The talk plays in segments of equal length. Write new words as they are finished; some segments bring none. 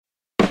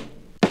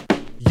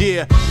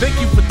Yeah, thank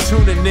you for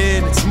tuning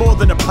in. It's more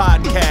than a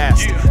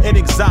podcast.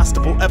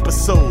 Inexhaustible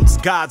episodes,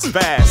 God's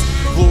vast.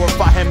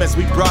 Glorify Him as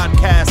we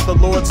broadcast the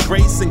Lord's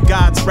grace and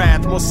God's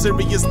wrath, more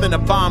serious than a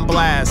bomb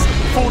blast.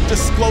 Full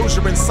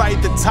disclosure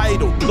inside the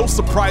title. No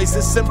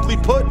surprises, simply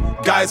put,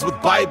 guys with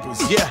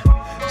Bibles, yeah.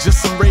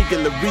 Just some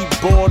regular,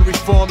 reborn,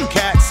 reformed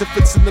cats. If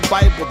it's in the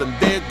Bible, then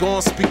they're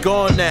gon' speak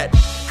on that.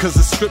 Cause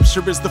the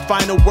scripture is the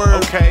final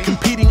word. Okay.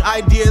 Competing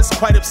ideas,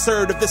 quite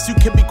absurd. Of this you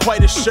can be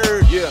quite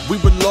assured. Yeah. We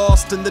were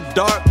lost in the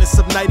darkness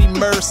of night,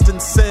 immersed in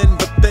sin.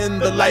 But then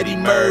the light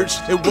emerged.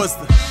 It was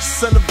the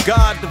Son of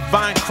God,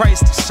 divine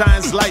Christ, that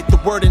shines light.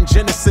 The word in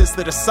Genesis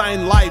that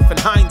assigned life in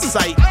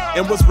hindsight.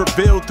 And was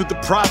revealed through the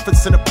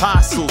prophets and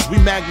apostles. We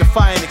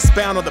magnify and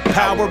expound on the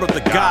power of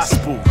the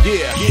gospel.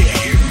 Yeah.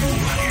 You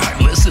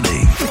are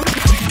listening to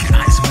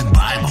Guys with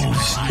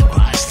Bibles,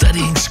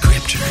 studying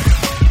scripture,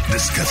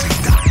 discussing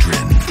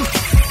doctrine,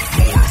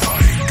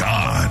 glorifying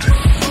God,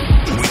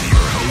 with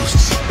your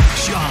hosts,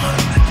 Sean,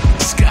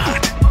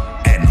 Scott,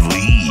 and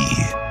Lee.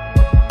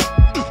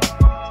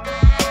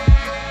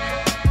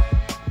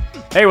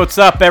 Hey, what's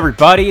up,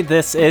 everybody?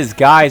 This is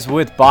Guys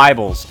with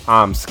Bibles.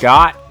 I'm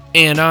Scott.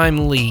 And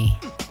I'm Lee.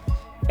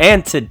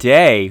 And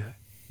today,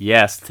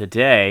 yes,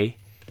 today,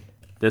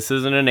 this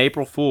isn't an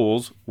April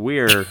Fool's.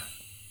 We're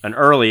an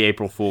early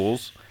April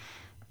Fool's.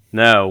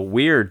 No,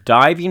 we're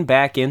diving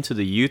back into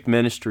the youth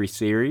ministry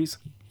series.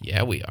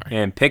 Yeah, we are.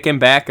 And picking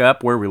back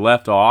up where we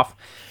left off,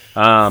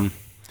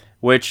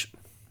 which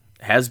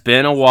has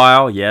been a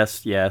while.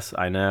 Yes,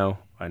 I know.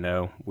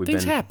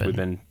 Things happen. We've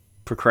been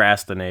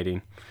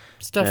procrastinating.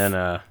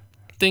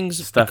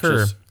 Things stuff occur.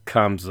 Just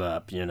comes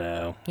up, you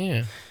know.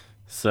 Yeah.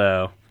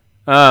 So,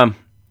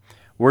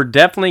 we're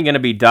definitely going to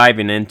be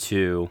diving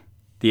into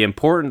the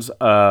importance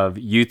of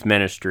youth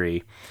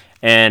ministry,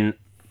 and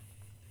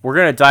we're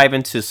going to dive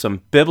into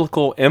some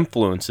biblical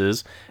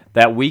influences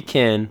that we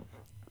can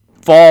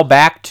fall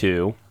back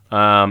to,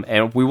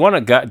 and we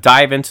want to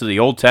dive into the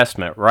Old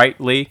Testament,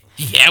 right, Lee?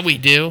 Yeah, we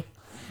do.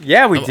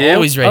 Yeah, we do.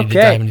 Always ready to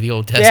dive into the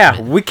Old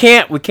Testament.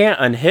 Yeah, we can't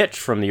unhitch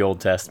from the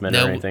Old Testament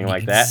or anything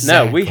like that.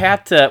 Exactly. No, we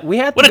have to go back to the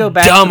roots. What a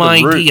dumb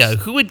idea.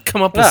 Who would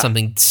come up with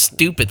something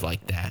stupid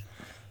like that?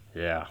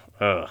 Yeah.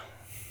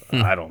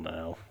 I don't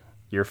know.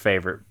 Your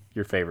favorite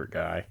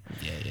guy.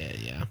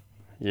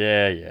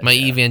 Yeah. My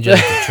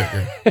evangelical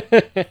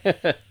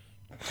trigger.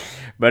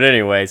 But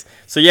anyways,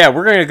 so yeah,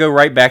 we're going to go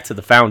right back to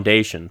the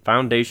foundation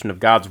of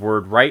God's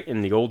Word, right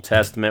in the Old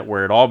Testament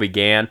where it all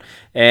began,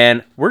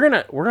 and we're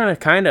gonna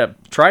kind of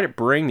try to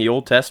bring the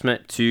Old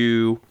Testament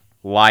to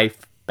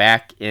life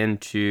back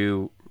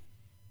into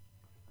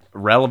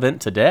relevant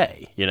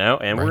today, you know,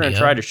 and we're going to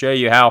try to show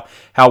you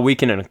how we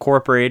can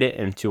incorporate it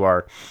into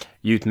our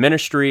youth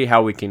ministry,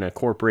 how we can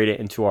incorporate it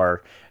into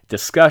our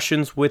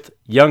discussions with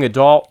young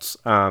adults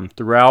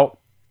throughout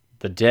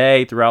the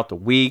day, throughout the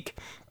week.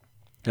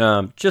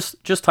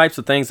 Just types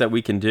of things that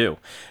we can do.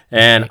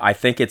 And I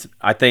think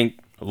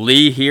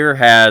Lee here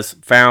has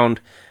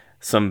found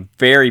some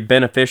very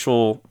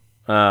beneficial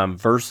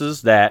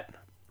verses that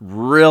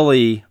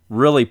really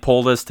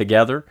pulled us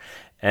together,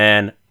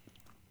 and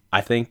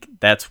I think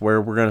that's where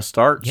we're going to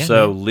start. Yeah,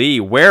 so man. Lee,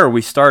 where are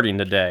we starting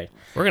today?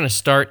 We're going to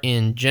start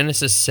in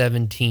Genesis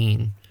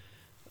 17.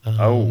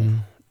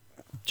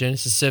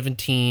 Genesis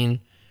 17,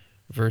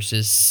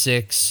 verses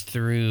 6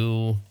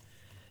 through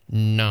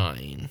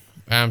 9.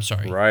 I'm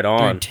sorry. Right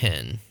on. Through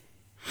 10.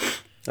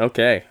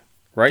 Okay.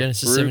 Right.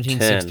 Genesis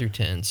 17, 6 through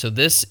 10. So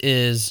this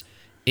is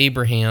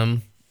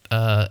Abraham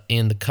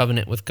and the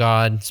covenant with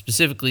God,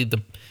 specifically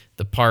the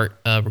part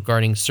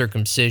regarding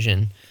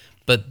circumcision.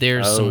 But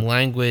there's some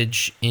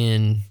language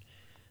in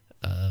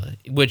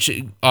which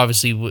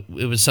obviously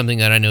it was something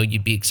that I know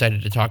you'd be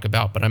excited to talk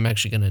about, but I'm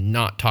actually going to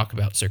not talk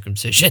about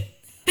circumcision.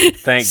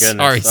 Thank goodness.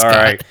 Sorry, All Scott.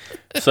 right.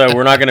 So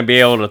we're not going to be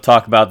able to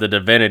talk about the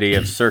divinity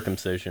of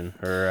circumcision,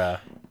 or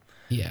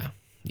Yeah.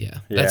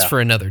 That's for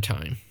another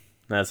time.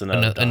 That's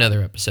another time.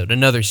 Another episode,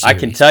 another series. I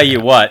can tell you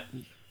what,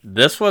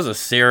 this was a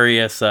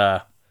serious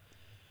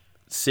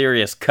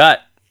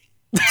cut.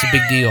 It's a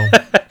big deal.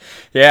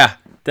 Yeah,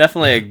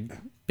 definitely a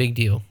Big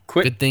deal.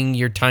 Good thing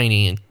you're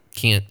tiny and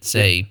can't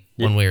say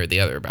one way or the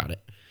other about it.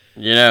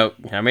 You know,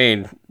 I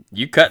mean,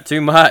 you cut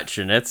too much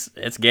and it's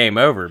game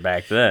over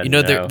back then. You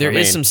know, there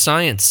is some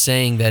science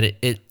saying that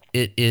it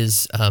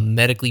is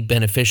medically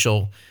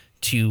beneficial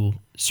to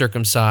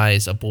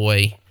circumcise a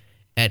boy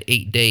at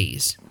 8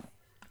 days.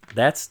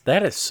 That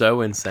is so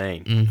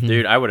insane. Mm-hmm.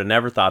 Dude, I would have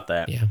never thought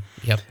that. Yeah.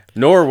 Yep.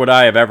 Nor would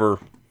I have ever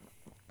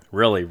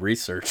really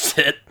researched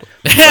it.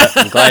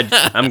 But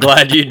I'm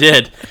glad you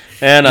did.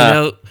 And you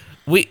know,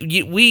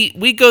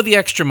 we go the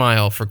extra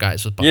mile for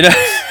Guys with Bibles. You know,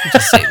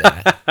 just say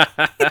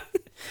that.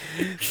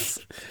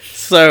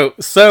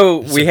 So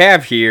we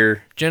have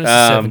here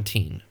Genesis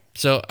 17.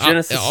 So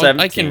Genesis 17.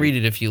 I can read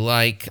it if you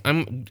like.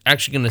 I'm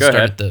actually going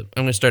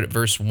to start at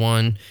verse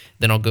 1,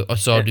 then I'll do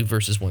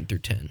verses 1 through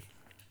 10.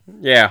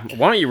 Yeah,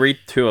 why don't you read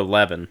to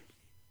 11?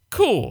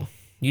 Cool.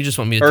 You just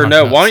want me to Or talk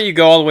no, about why don't you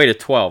go all the way to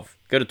 12?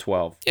 Go to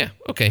 12. Yeah,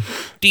 okay.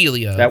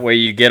 Dealio. That way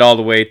you get all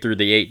the way through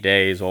the 8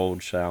 days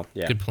old, so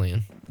yeah. Good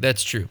plan.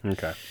 That's true.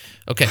 Okay.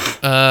 Okay.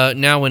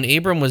 Now, when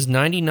Abram was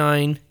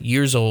 99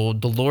 years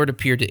old, the Lord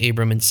appeared to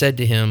Abram and said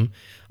to him,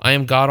 I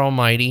am God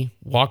Almighty.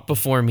 Walk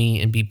before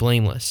me and be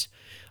blameless.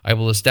 I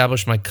will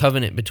establish my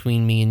covenant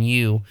between me and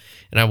you,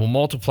 and I will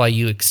multiply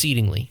you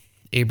exceedingly.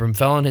 Abram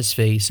fell on his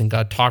face, and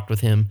God talked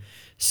with him,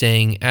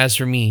 saying, As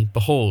for me,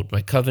 behold,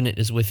 my covenant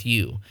is with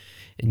you,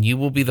 and you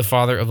will be the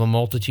father of a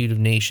multitude of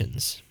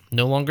nations.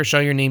 No longer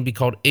shall your name be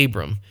called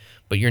Abram,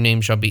 but your name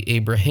shall be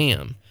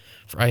Abraham,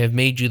 for I have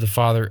made you the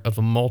father of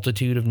a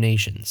multitude of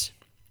nations.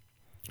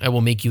 I will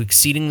make you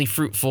exceedingly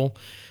fruitful,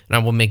 and I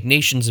will make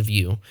nations of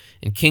you,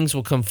 and kings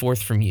will come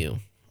forth from you.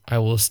 I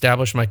will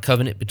establish my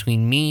covenant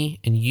between me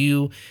and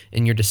you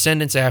and your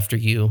descendants after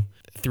you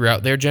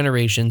throughout their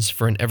generations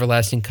for an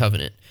everlasting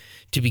covenant,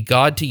 to be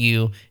God to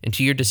you and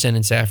to your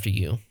descendants after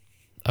you.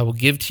 I will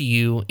give to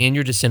you and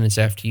your descendants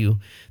after you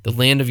the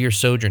land of your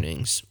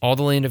sojournings, all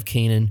the land of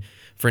Canaan,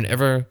 for an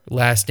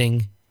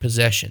everlasting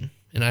possession,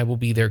 and I will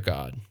be their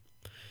God.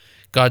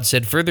 God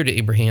said further to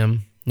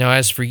Abraham, Now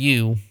as for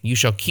you, you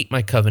shall keep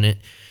my covenant,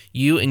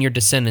 you and your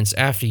descendants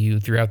after you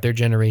throughout their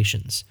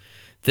generations.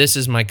 This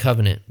is my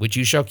covenant, which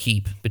you shall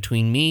keep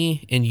between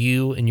me and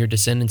you and your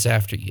descendants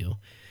after you.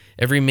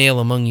 Every male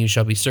among you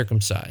shall be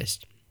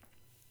circumcised,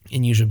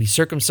 and you shall be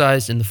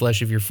circumcised in the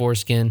flesh of your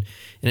foreskin,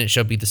 and it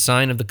shall be the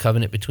sign of the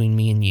covenant between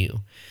me and you.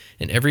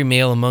 And every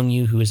male among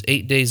you who is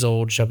 8 days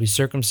old shall be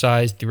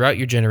circumcised throughout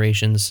your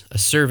generations, a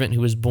servant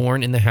who is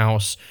born in the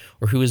house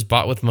or who is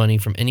bought with money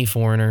from any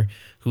foreigner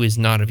who is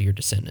not of your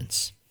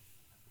descendants.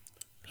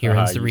 Here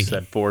ends the You reading.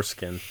 said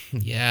foreskin.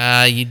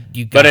 Yeah, you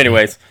got But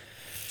anyways,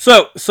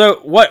 so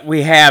what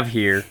we have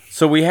here,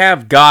 so we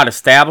have God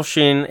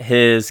establishing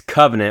his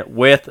covenant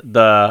with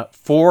the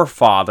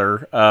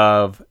forefather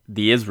of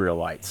the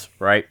Israelites,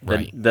 right?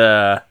 Right.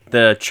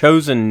 The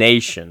chosen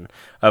nation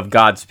of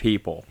God's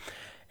people.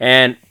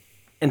 And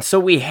so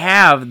we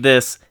have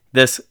this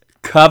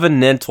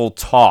covenantal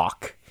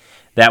talk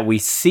that we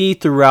see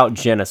throughout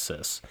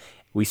Genesis.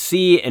 We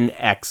see it in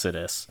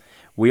Exodus.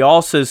 We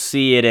also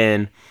see it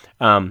in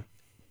 2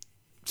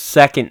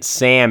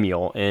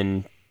 Samuel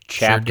in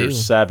chapter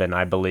 7,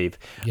 I believe.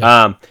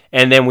 Yep.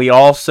 And then we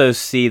also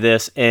see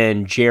this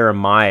in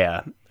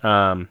Jeremiah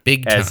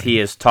Big as time. he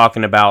is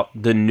talking about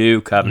the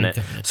new covenant.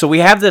 So we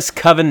have this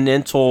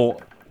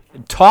covenantal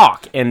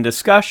talk and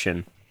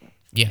discussion.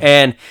 Yeah.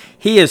 And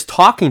he is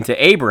talking to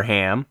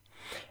Abraham,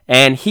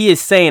 and he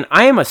is saying,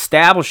 I am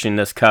establishing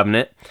this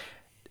covenant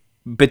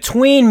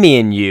between me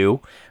and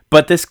you,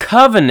 but this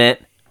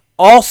covenant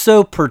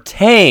also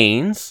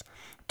pertains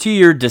to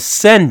your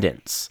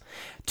descendants,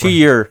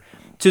 to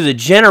the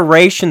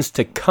generations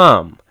to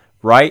come,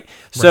 right?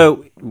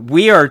 So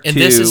we are to... And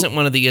this isn't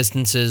one of the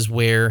instances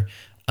where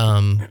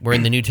in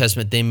the New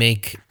Testament they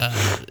make a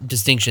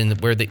distinction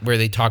where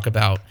they talk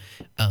about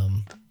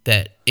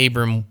that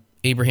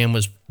Abraham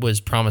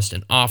was promised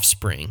an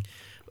offspring,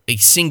 a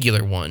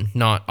singular one,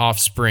 not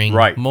offspring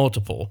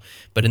multiple.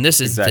 But in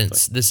this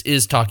instance, this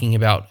is talking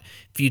about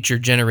future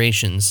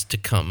generations to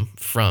come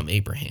from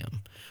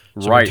Abraham.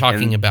 So we're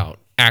talking about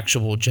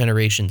actual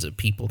generations of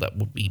people that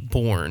would be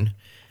born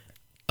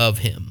of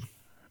him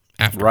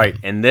after him.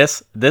 And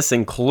this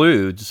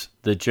includes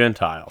the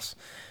Gentiles.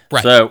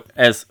 Right. So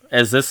as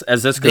this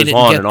goes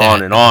on and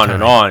on and on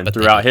and on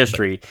throughout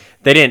history,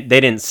 they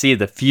didn't see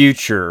the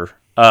future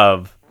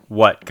of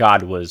what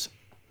God was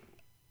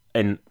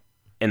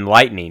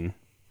enlightening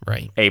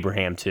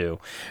Abraham to.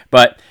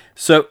 But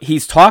so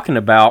he's talking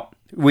about,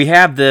 we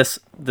have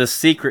the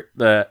secret,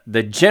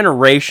 the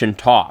generation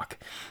talk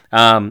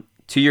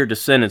to your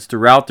descendants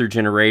throughout their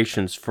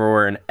generations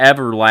for an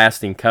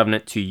everlasting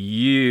covenant to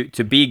you,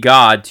 to be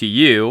God to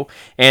you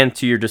and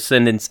to your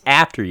descendants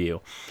after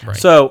you. Right.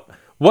 So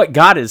what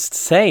God is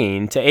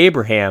saying to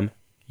Abraham,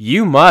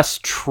 you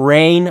must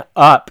train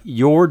up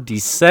your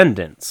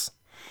descendants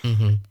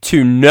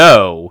to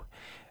know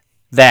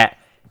that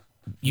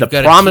the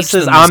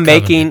promises I'm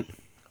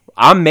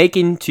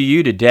making to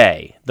you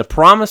today, the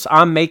promise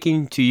I'm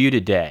making to you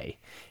today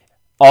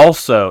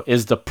also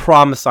is the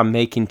promise I'm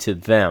making to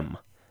them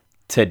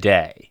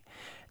today,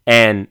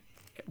 and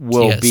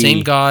will be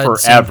same God, forever.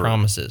 same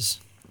promises.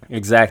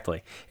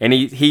 Exactly. And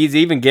he's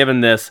even given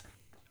this,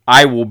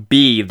 I will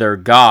be their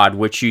God,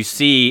 which you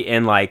see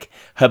in like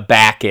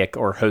Habakkuk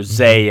or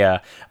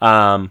Hosea,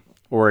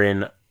 or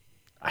in,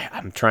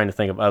 I'm trying to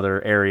think of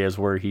other areas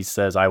where he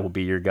says, I will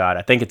be your God.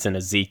 I think it's in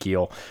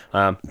Ezekiel.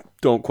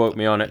 Don't quote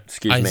me on it.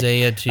 Excuse me.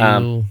 Isaiah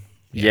too.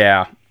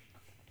 Yeah.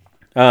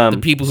 The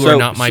people who are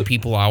not my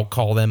people, I'll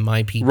call them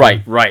my people.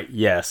 Right.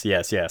 Yes.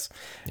 Yeah.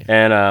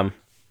 And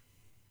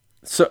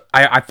so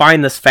I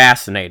find this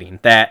fascinating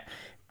that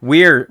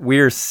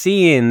we're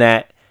seeing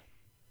that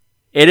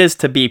it is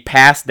to be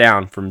passed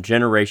down from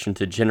generation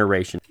to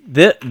generation.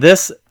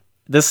 This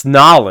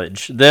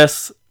knowledge,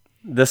 this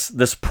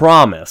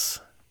promise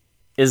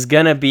is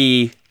going to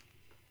be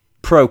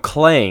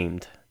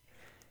proclaimed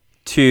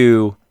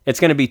it's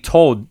going to be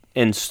told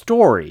in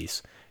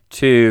stories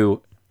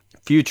to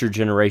future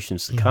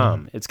generations to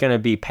come. It's going to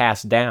be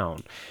passed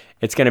down.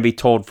 It's going to be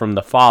told from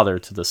the father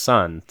to the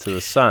son, to the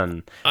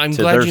son. I'm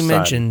to glad their you son.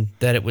 mentioned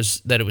that it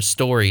was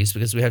stories,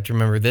 because we have to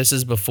remember this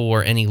is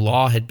before any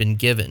law had been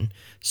given.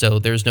 So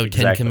there's no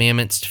Ten Exactly.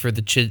 Commandments for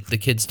the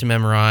kids to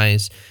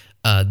memorize.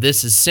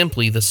 This is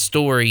simply the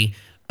story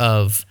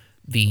of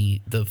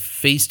the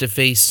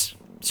face-to-face,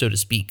 so to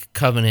speak,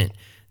 covenant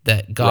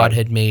that God Right.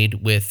 had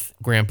made with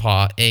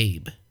Grandpa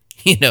Abe.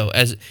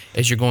 As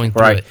you're going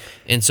through Right. it,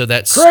 and so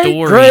that Great,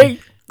 story,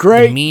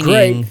 great, the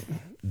meaning,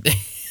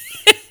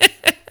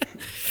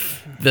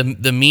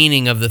 the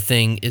meaning of the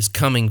thing is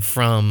coming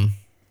from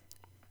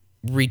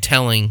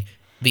retelling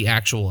the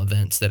actual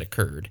events that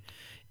occurred.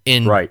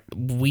 And Right.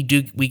 we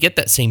get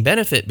that same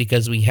benefit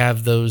because we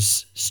have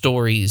those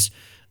stories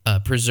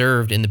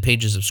preserved in the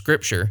pages of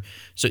Scripture.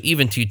 So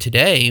even to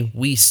today,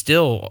 we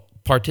still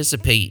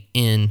participate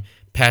in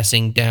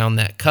passing down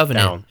that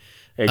covenant. Down.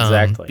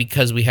 Exactly.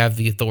 Because we have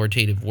the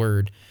authoritative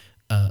word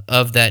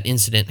of that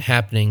incident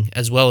happening,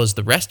 as well as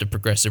the rest of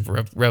progressive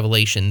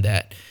revelation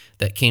that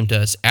came to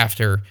us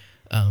after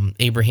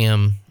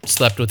Abraham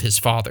slept with his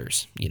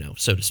fathers,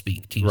 so to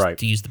speak,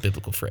 to use the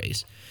biblical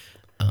phrase.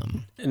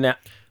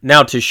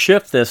 Now to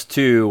shift this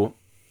to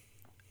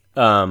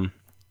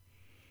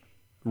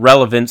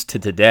relevance to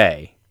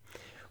today,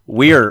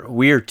 we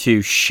are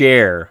to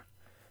share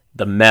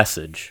the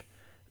message,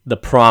 the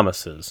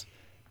promises,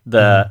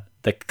 the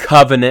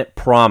covenant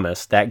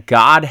promise that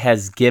God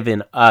has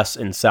given us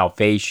in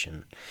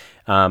salvation,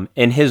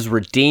 in His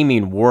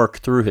redeeming work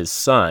through His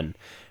Son,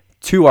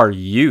 to our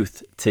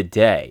youth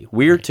today.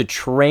 We are to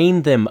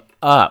train them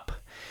up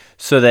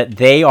so that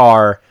they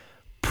are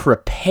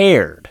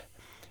prepared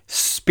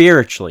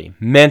spiritually,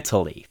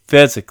 mentally,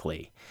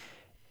 physically,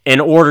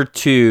 in order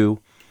to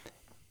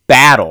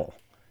battle,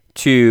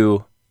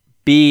 to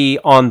be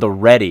on the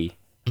ready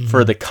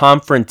for the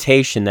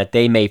confrontation that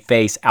they may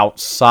face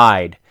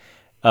outside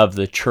of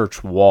the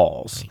church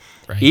walls,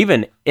 Right.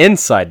 even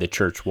inside the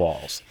church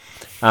walls.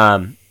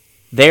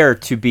 They are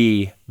to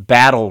be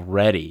battle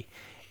ready.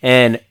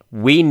 And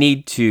we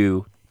need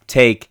to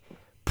take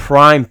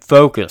prime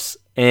focus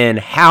in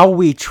how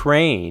we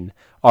train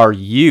our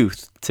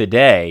youth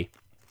today,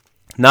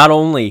 not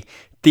only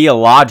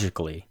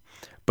theologically,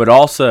 but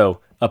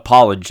also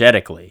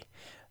apologetically.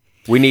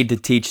 We need to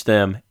teach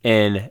them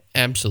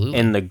Absolutely.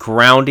 in the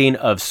grounding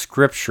of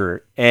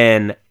Scripture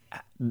and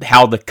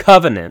how the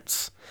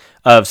covenants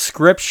of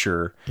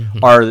Scripture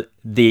are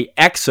the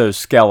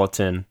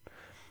exoskeleton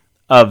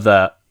of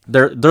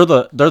they're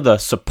the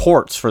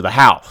supports for the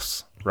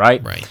house,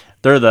 right? Right.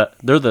 They're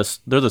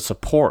the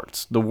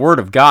supports. The Word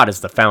of God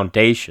is the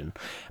foundation,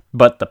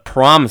 but the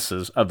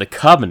promises of the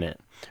covenant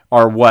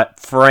are what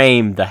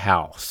frame the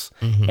house,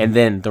 and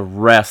then the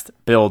rest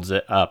builds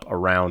it up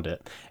around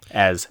it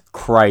as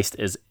Christ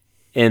is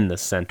in the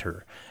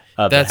center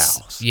of the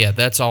house. Yeah,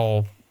 that's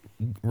all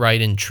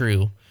right and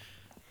true,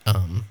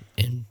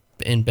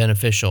 and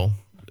beneficial.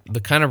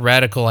 The kind of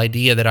radical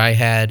idea that I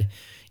had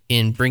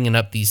in bringing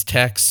up these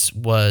texts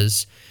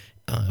was,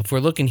 if we're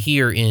looking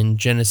here in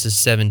Genesis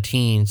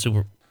 17,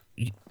 so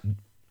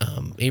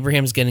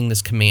Abraham's getting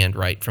this command,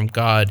 right, from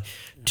God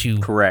to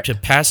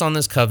pass on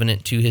this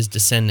covenant to his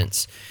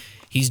descendants.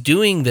 He's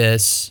doing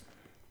this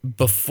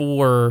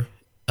before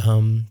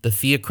the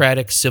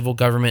theocratic civil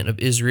government of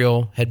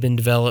Israel had been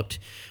developed,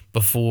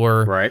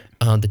 before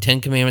the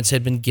Ten Commandments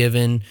had been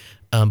given,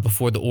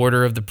 before the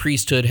order of the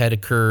priesthood had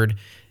occurred.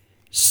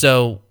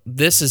 So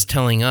this is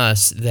telling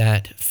us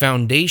that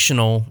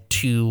foundational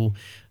to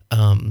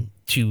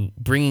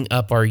bringing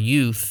up our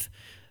youth,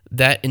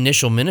 that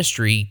initial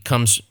ministry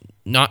comes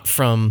not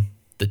from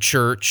the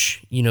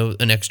church,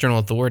 an external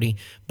authority,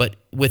 but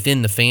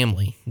within the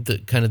family, the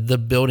kind of the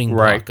building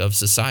block of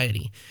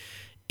society.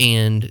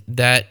 And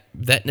that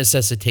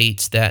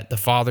necessitates that the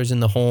fathers in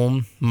the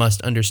home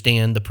must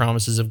understand the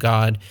promises of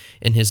God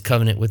and His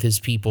covenant with His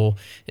people,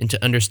 and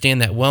to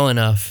understand that well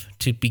enough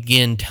to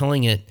begin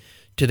telling it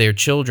to their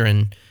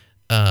children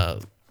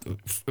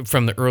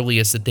from the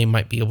earliest that they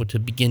might be able to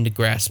begin to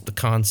grasp the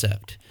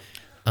concept.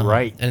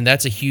 And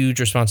that's a huge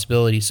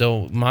responsibility.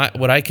 So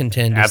what I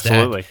contend is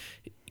that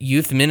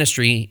youth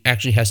ministry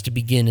actually has to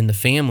begin in the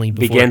family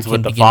before Begins it can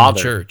with the begin father. in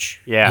the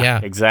church. Yeah,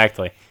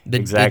 exactly. The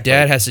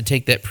dad has to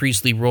take that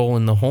priestly role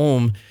in the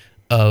home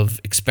of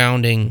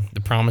expounding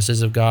the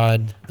promises of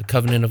God, the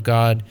covenant of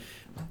God,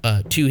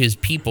 to his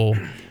people,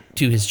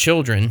 to his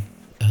children,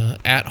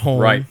 at home.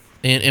 Right.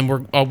 And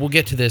we'll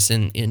get to this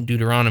in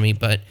Deuteronomy,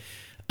 but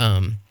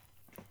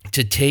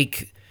to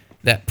take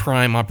that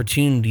prime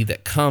opportunity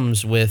that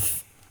comes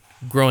with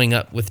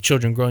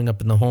children growing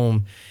up in the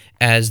home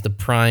as the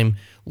prime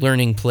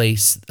learning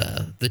place,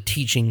 the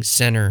teaching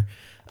center,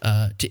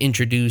 to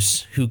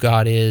introduce who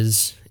God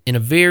is in a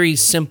very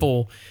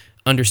simple,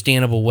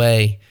 understandable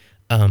way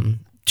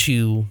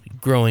to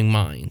growing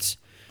minds.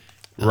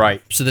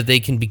 So that they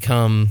can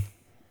become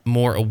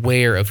more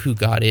aware of who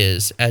God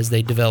is as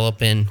they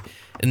develop and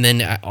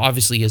then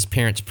obviously as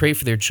parents pray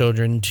for their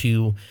children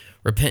to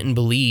repent and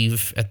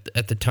believe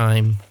at the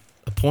time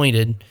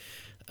appointed,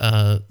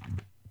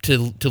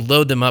 to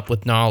load them up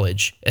with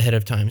knowledge ahead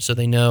of time, so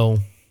they know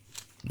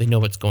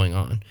what's going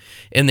on,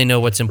 and they know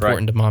what's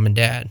important to mom and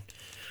dad.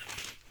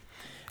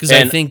 Because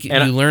I think you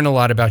learn a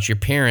lot about your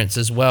parents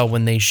as well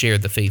when they share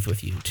the faith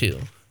with you too.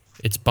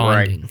 It's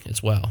bonding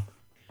as well.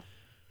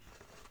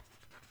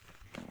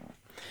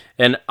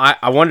 And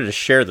I wanted to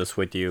share this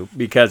with you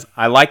because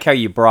I like how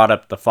you brought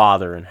up the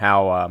father and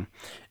how,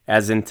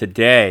 as in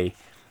today,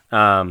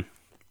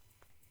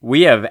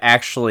 we have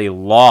actually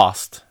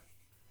lost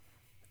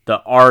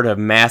the art of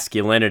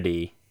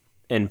masculinity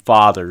in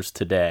fathers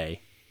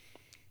today.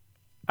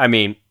 I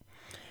mean,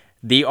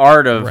 the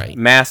art of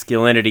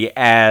masculinity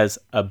as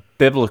a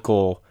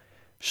biblical,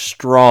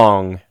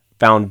 strong,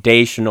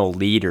 foundational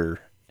leader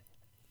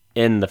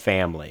in the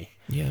family.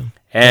 Yeah,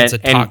 and it's a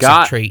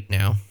toxic trait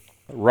now.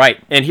 Right,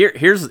 and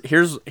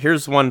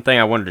here's one thing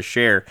I wanted to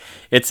share.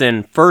 It's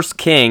in 1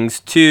 Kings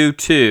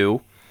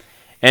 2:2,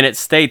 and it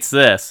states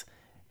this.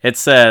 It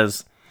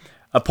says,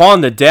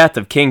 "Upon the death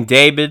of King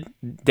David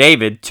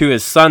to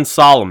his son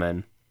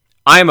Solomon,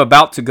 I am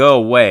about to go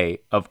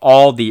away of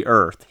all the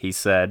earth," he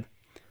said.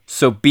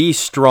 "So be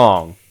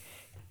strong,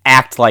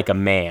 act like a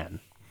man."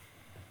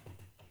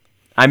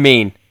 I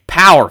mean,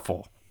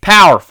 powerful.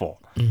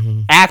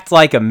 Mm-hmm. Act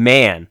like a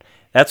man.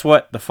 That's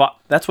what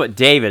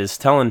David is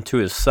telling to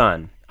his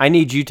son. I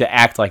need you to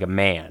act like a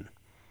man.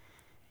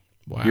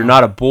 Wow. You're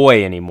not a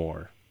boy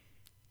anymore.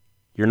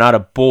 You're not a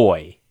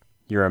boy.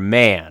 You're a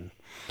man.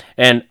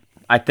 And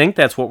I think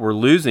that's what we're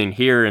losing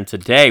here in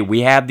today.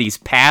 We have these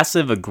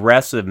passive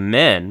aggressive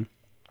men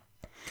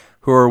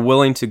who are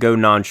willing to go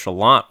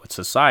nonchalant with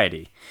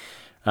society.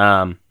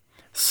 Some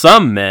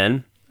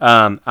men,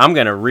 I'm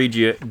going to read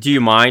you. Do you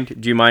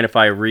mind if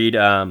I read?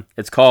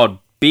 It's called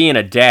Being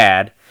a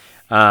Dad.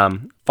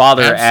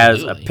 Father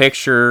as a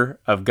Picture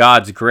of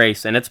God's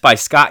Grace, and it's by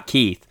Scott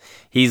Keith.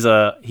 He's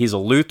a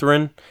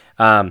Lutheran.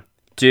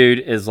 Dude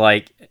is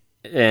like,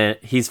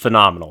 he's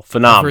phenomenal.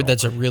 I've heard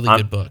that's a really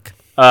good book.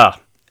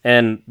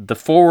 And the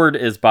foreword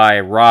is by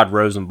Rod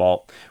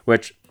Rosenblatt,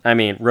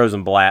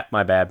 Rosenblatt,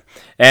 my bad.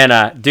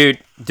 And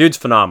dude's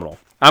phenomenal.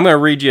 I'm going to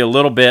read you a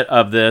little bit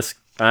of this.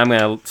 I'm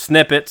going to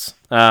snippets.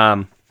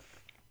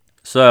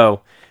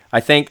 So I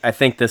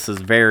think this is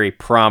very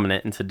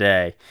prominent in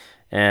today,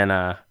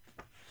 and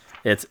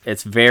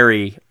it's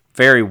very,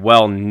 very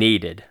well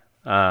needed.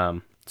 So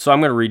I'm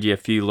going to read you a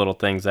few little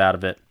things out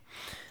of it.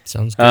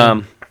 Sounds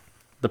good.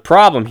 The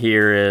problem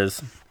here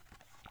is,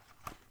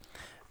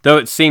 though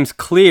it seems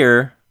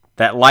clear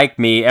that, like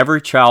me,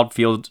 every child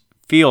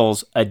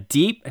feels a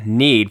deep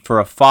need for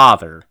a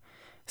father.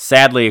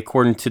 Sadly,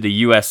 according to the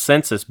U.S.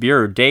 Census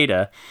Bureau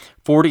data,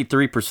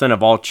 43%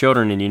 of all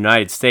children in the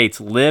United States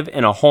live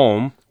in a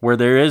home where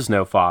there is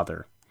no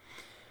father.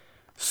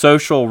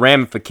 Social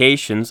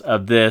ramifications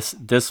of this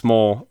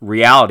dismal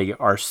reality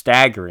are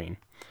staggering.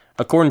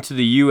 According to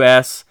the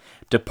U.S.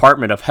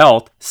 Department of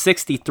Health,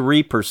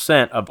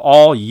 63% of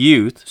all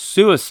youth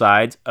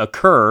suicides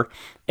occur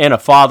in a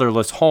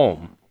fatherless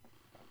home.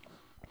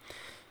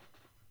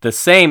 The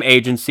same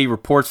agency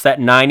reports that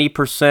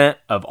 90%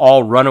 of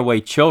all runaway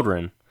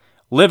children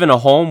live in a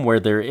home where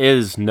there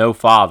is no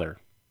father.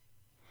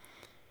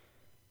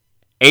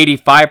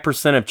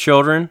 85% of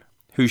children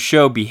who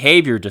show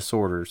behavior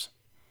disorders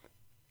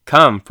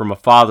come from a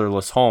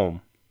fatherless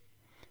home,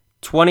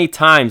 20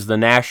 times the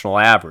national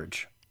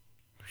average.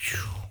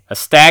 A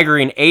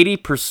staggering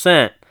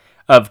 80%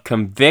 of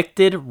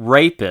convicted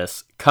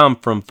rapists come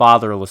from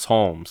fatherless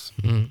homes.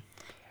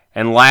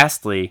 And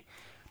lastly,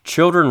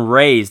 children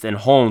raised in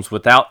homes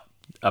without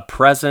a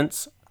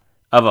presence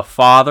of a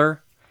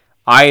father,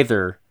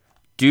 either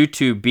due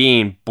to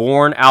being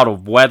born out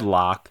of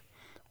wedlock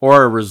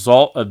or a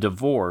result of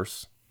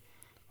divorce,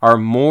 are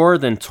more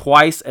than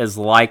twice as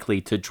likely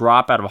to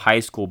drop out of high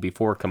school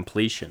before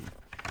completion.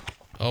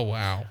 Oh,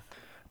 wow.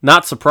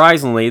 Not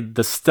surprisingly,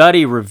 the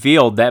study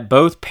revealed that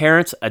both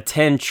parents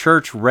attend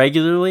church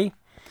regularly.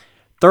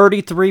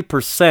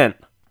 33%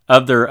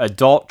 of their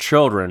adult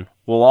children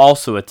will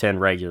also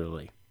attend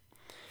regularly.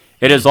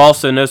 It is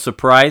also no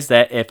surprise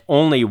that if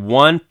only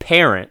one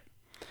parent,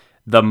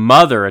 the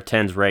mother,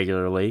 attends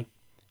regularly,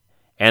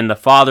 and the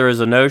father is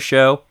a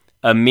no-show,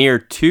 a mere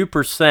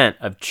 2%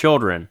 of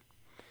children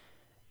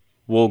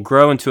will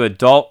grow into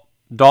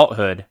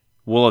adulthood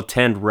will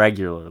attend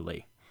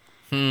regularly.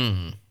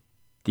 The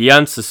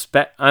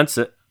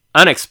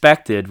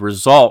unexpected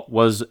result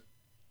was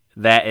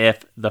that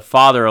if the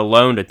father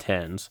alone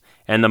attends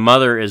and the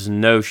mother is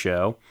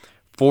no-show,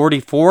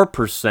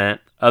 44%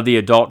 of the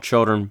adult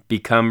children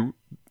become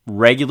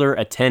regular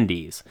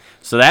attendees.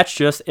 So that's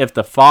just if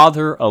the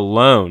father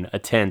alone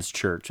attends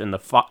church and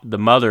the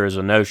mother is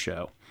a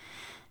no-show.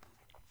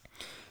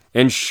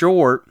 In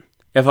short,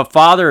 if a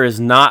father is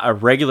not a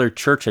regular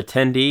church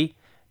attendee,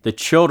 the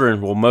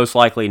children will most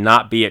likely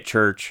not be at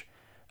church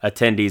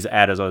attendees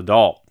as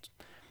adults.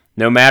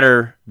 No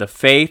matter the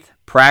faith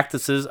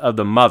practices of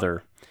the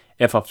mother,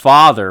 if a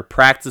father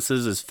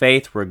practices his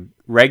faith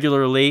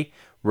regularly,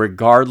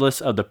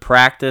 regardless of the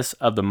practice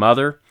of the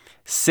mother,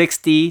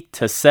 60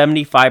 to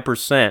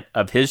 75%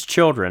 of his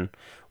children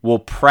will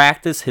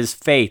practice his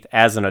faith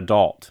as an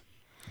adult.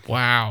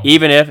 Wow.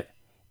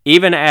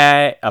 Even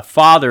a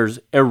father's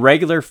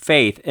irregular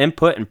faith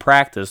input and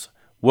practice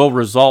will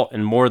result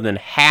in more than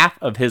half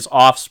of his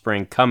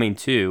offspring coming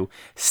to,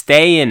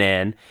 staying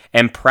in,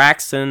 and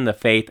practicing the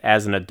faith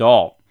as an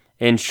adult.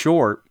 In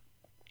short,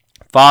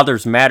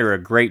 fathers matter a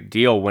great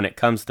deal when it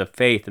comes to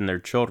faith in their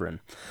children.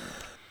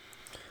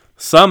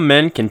 Some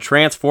men can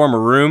transform a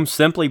room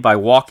simply by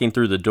walking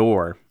through the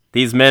door.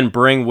 These men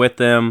bring with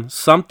them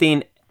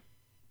something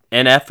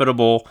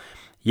ineffable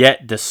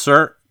yet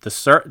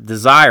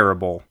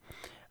desirable.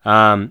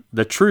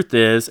 The truth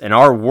is, in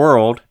our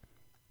world,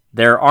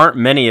 there aren't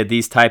many of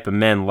these type of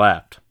men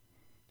left.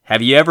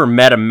 Have you ever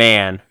met a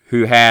man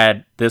who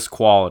had this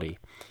quality?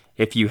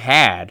 If you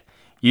had,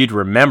 you'd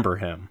remember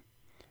him.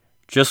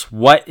 Just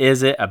what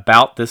is it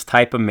about this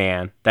type of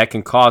man that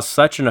can cause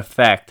such an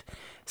effect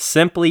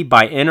simply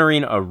by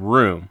entering a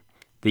room?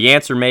 The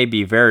answer may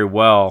be very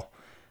well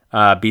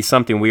be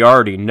something we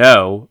already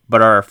know,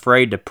 but are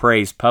afraid to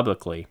praise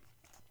publicly.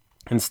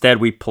 Instead,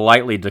 we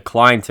politely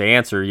decline to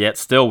answer, yet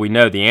still we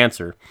know the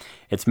answer.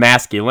 It's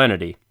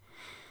masculinity.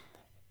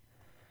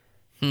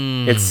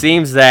 It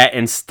seems that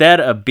instead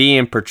of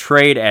being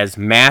portrayed as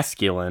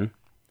masculine,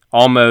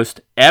 almost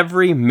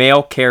every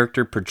male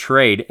character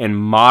portrayed in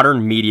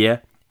modern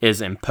media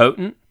is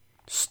impotent,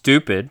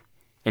 stupid,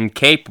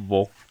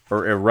 incapable,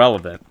 or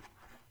irrelevant.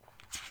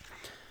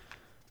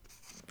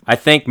 I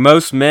think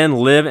most men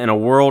live in a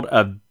world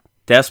of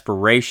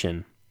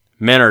desperation.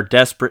 Men are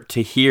desperate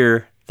to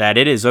hear that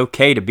it is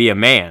okay to be a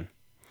man.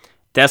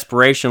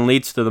 Desperation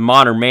leads to the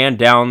modern man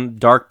down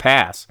dark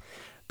paths,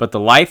 but the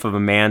life of a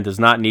man does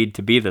not need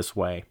to be this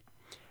way.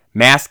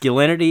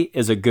 Masculinity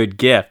is a good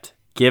gift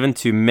given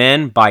to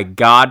men by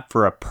God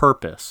for a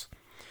purpose.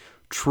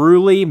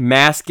 Truly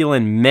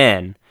masculine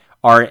men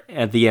are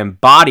the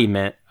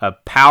embodiment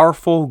of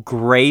powerful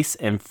grace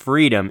and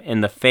freedom in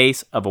the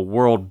face of a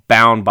world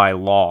bound by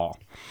law.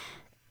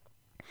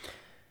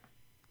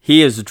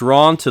 He is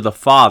drawn to the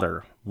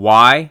Father.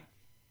 Why?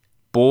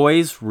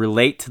 Boys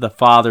relate to the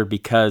Father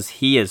because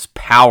he is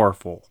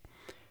powerful,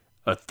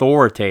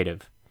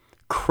 authoritative,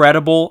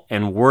 credible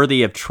and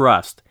worthy of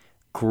trust,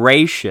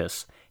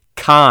 gracious,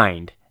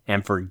 kind,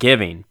 and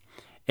forgiving.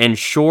 In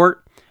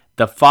short,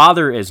 the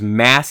Father is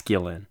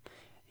masculine.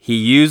 He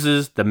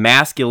uses the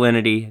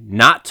masculinity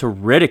not to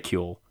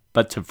ridicule,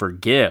 but to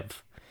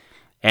forgive.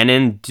 And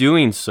in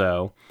doing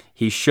so,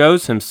 he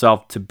shows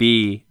himself to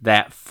be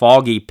that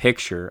foggy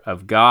picture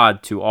of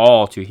God to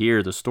all to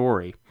hear the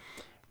story.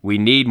 We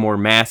need more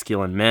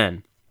masculine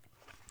men.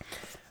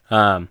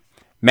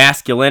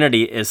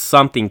 Masculinity is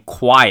something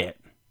quiet.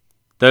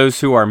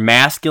 Those who are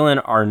masculine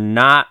are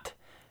not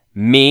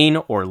mean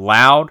or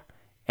loud,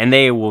 and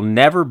they will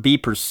never be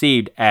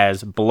perceived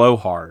as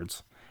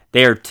blowhards.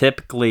 They are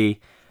typically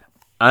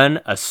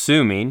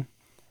unassuming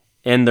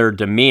in their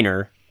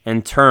demeanor.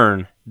 In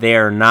turn, they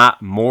are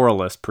not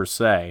moralists per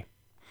se.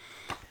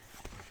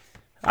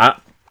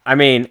 I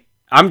mean,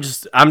 I'm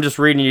just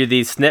reading you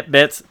these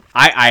snippets.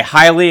 I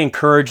highly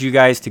encourage you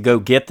guys to go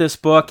get this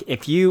book.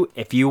 If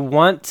you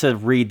want to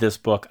read this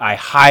book, I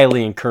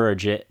highly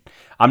encourage it.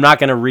 I'm not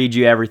going to read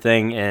you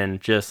everything and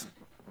just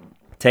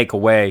take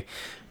away,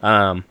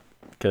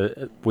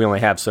 because we only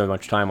have so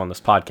much time on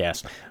this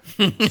podcast.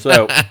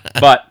 So,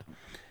 but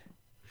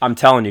I'm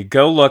telling you,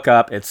 go look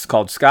up. It's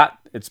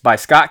by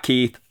Scott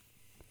Keith.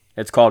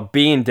 It's called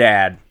Being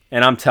Dad,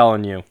 and I'm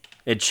telling you,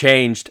 it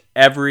changed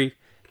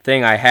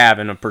everything I have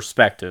in a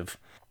perspective.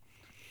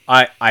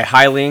 I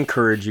highly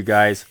encourage you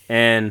guys,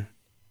 and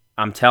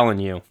I'm telling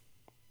you,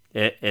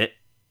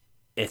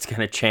 it's going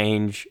to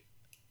change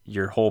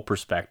your whole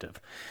perspective.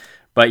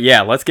 But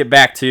yeah, let's get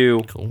back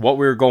to what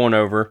we were going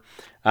over.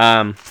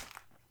 So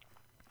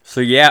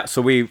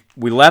we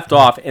left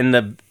off in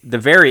the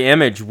very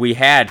image we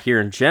had here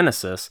in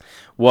Genesis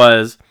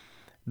was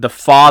the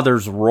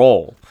father's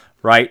role,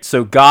 right?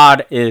 So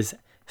God is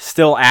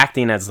still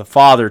acting as the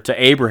father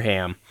to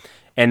Abraham,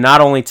 and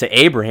not only to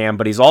Abraham,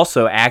 but he's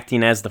also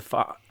acting as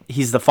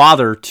he's the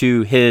father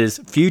to his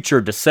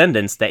future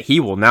descendants that he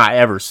will not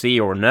ever see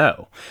or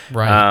know.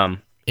 Right.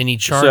 And he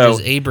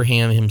charges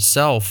Abraham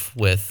himself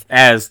with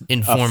as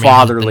informing a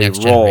fatherly the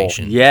next role.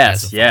 generation.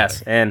 Yes.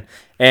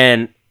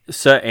 And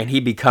he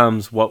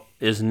becomes what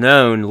is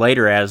known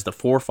later as the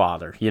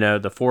forefather.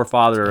 The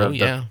forefather of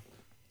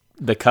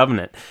the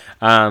covenant.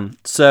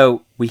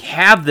 So we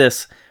have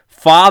this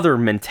father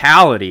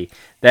mentality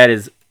that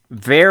is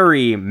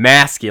very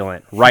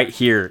masculine right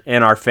here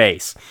in our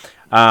face.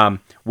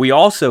 We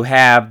also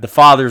have the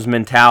father's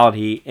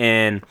mentality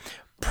in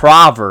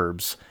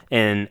Proverbs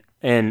and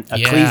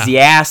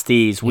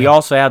Ecclesiastes. We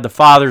also have the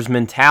father's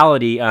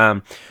mentality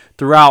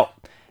throughout.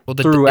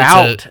 It's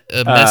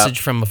a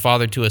message from a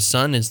father to a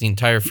son is the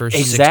entire first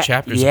 6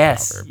 chapters of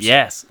Proverbs.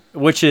 Yes,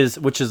 which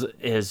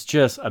is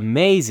just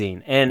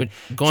amazing. And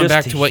going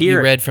back to what you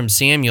read from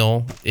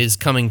Samuel is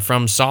coming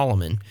from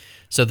Solomon.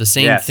 So the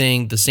same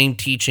thing, the same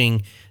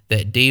teaching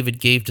that David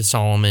gave to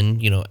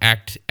Solomon,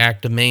 act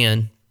a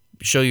man,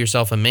 show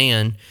yourself a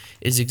man,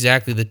 is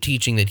exactly the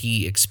teaching that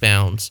he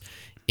expounds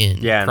in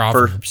Yeah,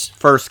 Proverbs.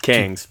 First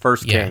Kings.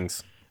 Yeah.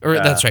 Kings. Or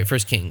that's right,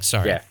 First Kings.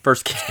 Sorry. Yeah,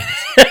 First Kings.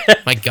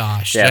 My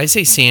gosh, Yeah. did I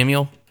say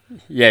Samuel?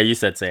 Yeah, you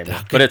said Samuel,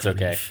 Oh, but good it's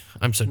okay. grief.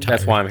 I'm so tired.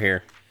 That's why I'm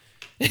here.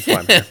 That's why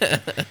I'm here.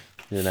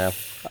 You know.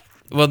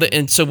 Well,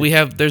 and so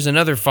there's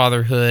another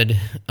fatherhood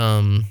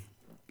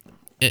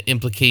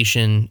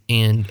implication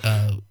and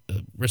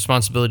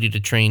responsibility to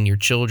train your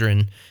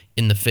children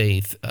in the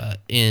faith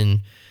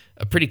in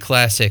a pretty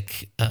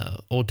classic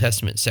Old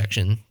Testament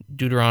section,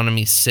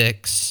 Deuteronomy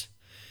 6,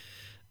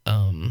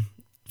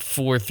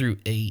 4 through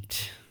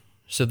 8.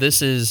 So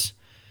this is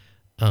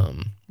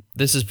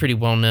pretty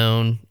well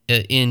known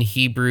in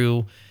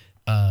Hebrew.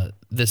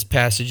 This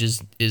passage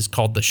is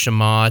called the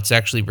Shema. It's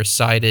actually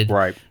recited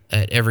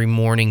at every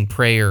morning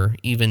prayer,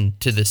 even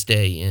to this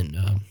day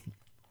in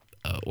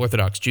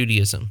Orthodox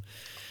Judaism.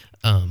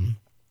 And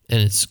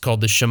it's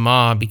called the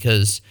Shema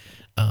because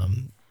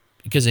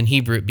in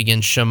Hebrew it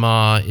begins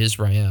Shema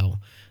Israel,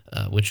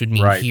 which would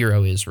mean Hear,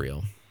 O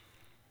Israel.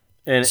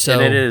 And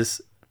it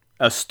is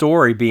a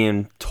story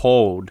being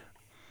told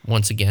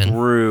once again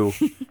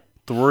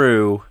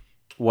through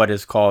what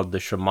is called the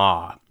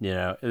Shema. You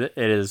know, it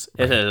is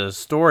a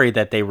story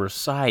that they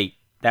recite.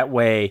 That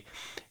way,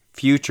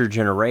 future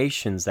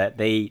generations that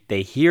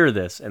they hear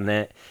this, and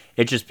that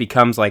it just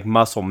becomes like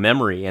muscle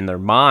memory in their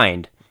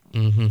mind.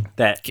 Mm-hmm.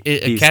 That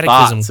these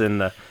thoughts and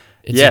the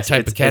it's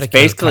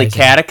basically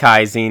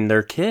catechizing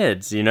their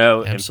kids. You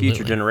know, and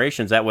future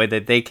generations. That way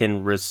that they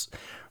can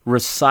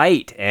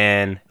recite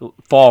and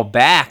fall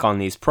back on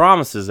these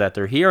promises that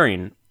they're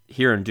hearing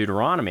here in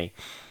Deuteronomy.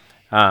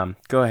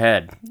 Go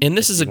ahead. And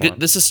this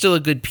is still a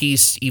good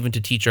piece even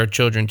to teach our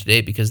children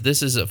today, because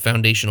this is a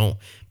foundational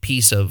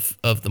piece of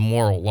the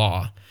moral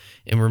law.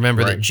 And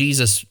remember that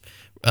Jesus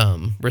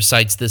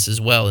recites this as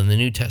well in the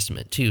New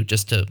Testament too,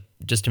 just to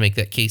make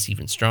that case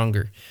even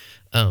stronger.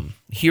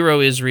 Hear, O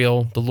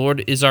Israel, the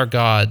Lord is our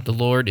God, the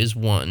Lord is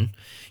one.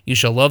 You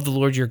shall love the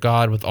Lord your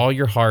God with all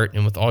your heart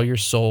and with all your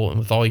soul and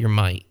with all your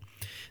might.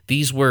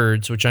 These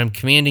words, which I'm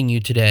commanding you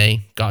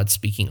today, God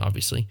speaking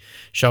obviously,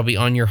 shall be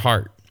on your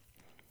heart.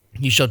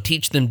 You shall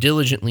teach them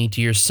diligently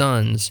to your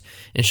sons,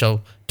 and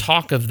shall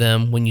talk of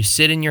them when you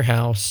sit in your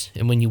house,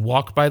 and when you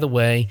walk by the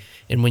way,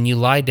 and when you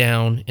lie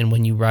down, and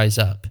when you rise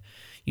up.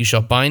 You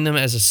shall bind them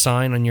as a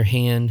sign on your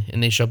hand,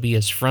 and they shall be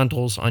as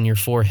frontals on your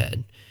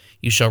forehead.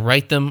 You shall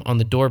write them on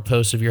the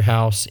doorposts of your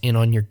house and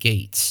on your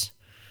gates.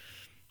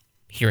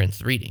 Here ends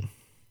the reading.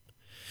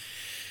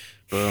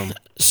 Boom.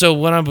 So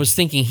what I was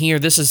thinking here,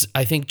 this is,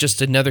 I think,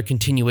 just another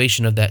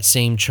continuation of that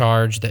same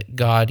charge that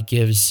God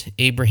gives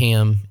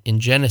Abraham in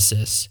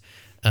Genesis,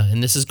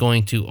 and this is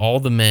going to all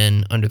the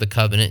men under the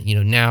covenant. You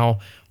know, now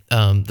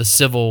the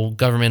civil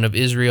government of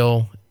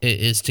Israel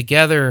is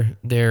together.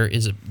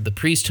 The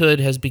priesthood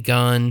has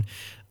begun.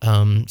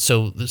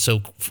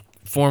 So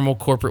formal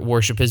corporate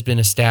worship has been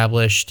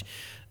established.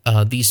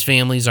 These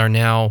families are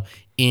now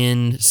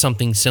in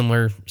something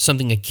similar,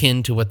 something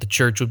akin to what the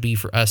church would be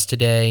for us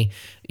today.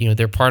 You know,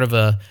 they're part of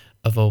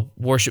a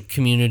worship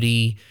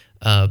community.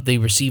 They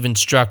receive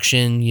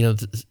instruction. You know,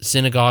 the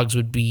synagogues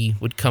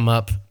would come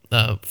up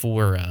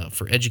for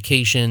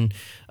education.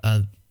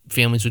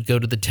 Families would go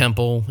to the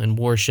temple and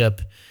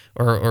worship,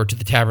 or to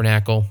the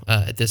tabernacle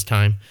at this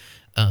time.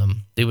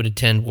 They would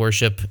attend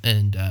worship,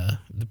 and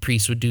the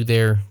priests would do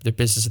their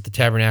business at the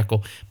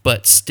tabernacle.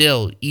 But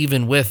still,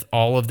 even with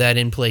all of that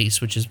in place,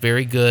 which is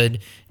very good,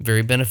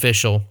 very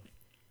beneficial,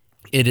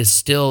 it is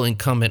still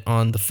incumbent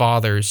on the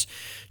fathers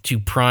to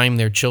prime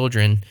their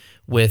children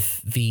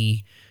with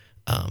the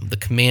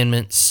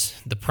commandments,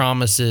 the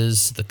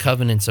promises, the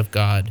covenants of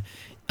God.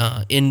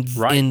 And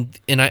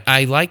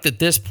I like that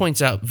this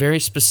points out very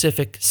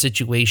specific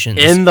situations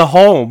in the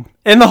home.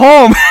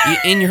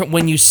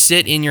 When you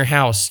sit in your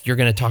house, you're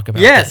going to talk about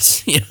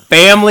this. Yes,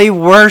 family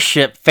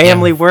worship.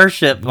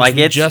 Like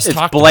it's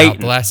talked blatant.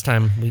 About the last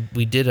time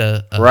we did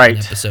an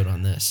episode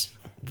on this.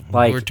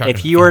 Like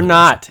if you are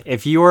not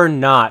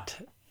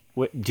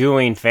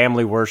doing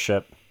family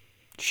worship,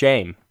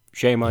 shame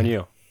on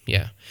you.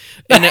 Yeah,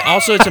 and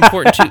it's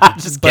important to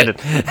just kidding.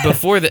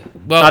 Before that.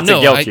 Well, not to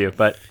guilt you,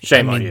 but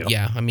shame on you.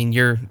 Yeah, I mean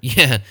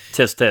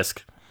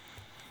tisk.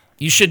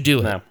 You should do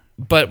it. No.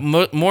 But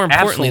more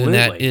importantly than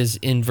that Absolutely. is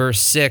in verse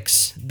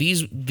 6,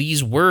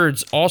 these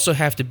words also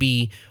have to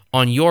be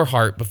on your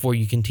heart before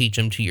you can teach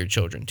them to your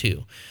children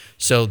too.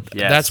 So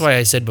that's why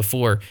I said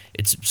before,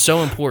 it's so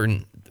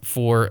important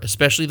for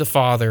especially the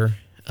father,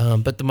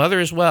 but the mother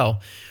as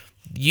well.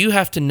 You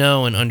have to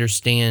know and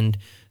understand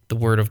the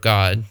Word of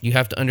God. You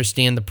have to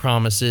understand the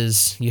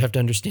promises. You have to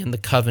understand the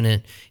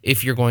covenant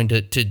if you're going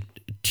to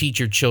teach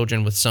your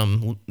children with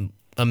some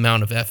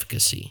amount of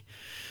efficacy.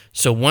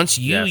 So once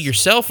you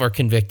yourself are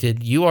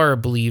convicted, you are a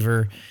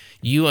believer,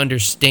 you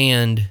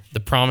understand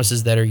the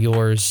promises that are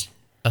yours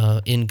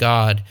in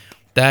God,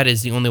 that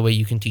is the only way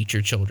you can teach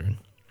your children.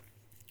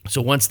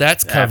 So once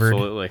that's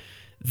covered,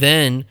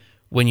 then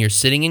when you're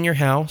sitting in your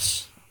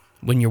house,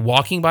 when you're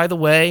walking by the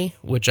way,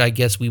 which I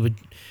guess we would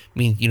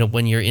mean, you know,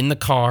 when you're in the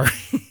car,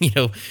 you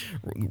know,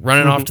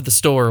 running off to the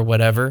store or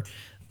whatever,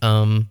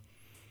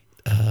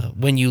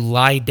 when you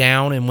lie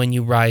down and when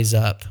you rise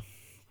up,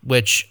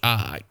 which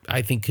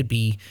I think could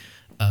be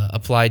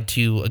applied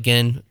to,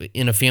 again,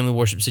 in a family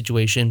worship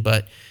situation,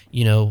 but,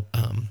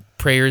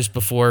 prayers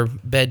before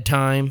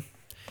bedtime,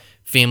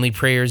 family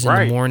prayers in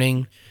the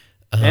morning.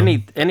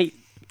 Any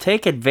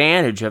take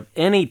advantage of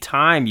any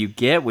time you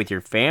get with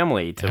your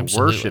family to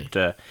worship,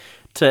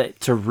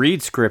 to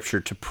read scripture,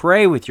 to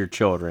pray with your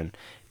children.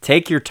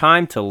 Take your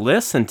time to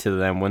listen to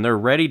them when they're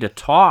ready to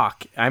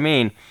talk. I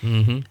mean,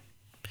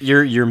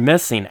 you're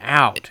missing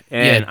out,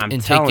 and I'm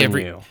telling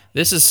you,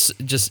 this is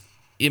just.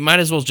 You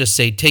might as well just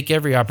say, take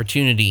every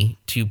opportunity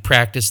to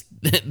practice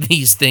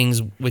these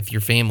things with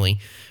your family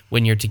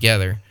when you're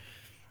together,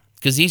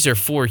 because these are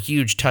 4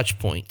 huge touch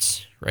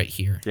points right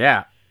here.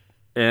 Yeah,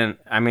 and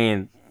I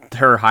mean,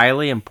 they're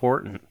highly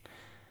important,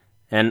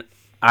 and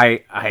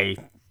I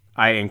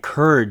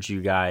encourage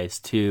you guys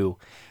to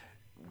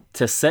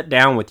sit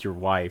down with your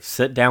wife,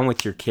 sit down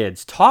with your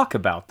kids, talk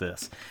about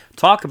this,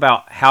 talk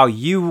about how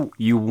you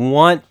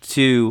want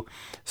to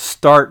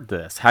start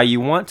this, how you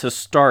want to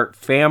start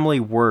family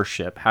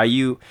worship, how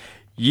you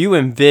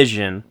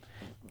envision.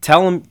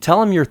 Tell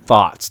them your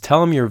thoughts,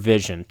 tell them your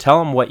vision, tell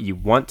them what you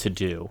want to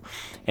do,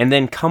 and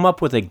then come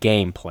up with a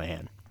game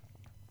plan.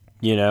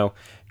 You're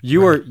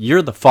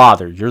the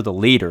father, you're the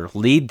leader.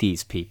 Lead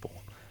these people,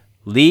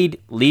 lead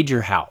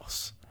your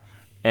house,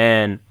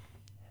 and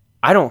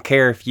I don't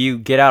care if you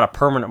get out a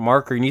permanent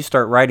marker and you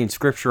start writing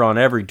scripture on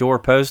every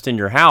doorpost in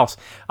your house.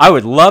 I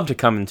would love to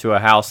come into a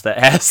house that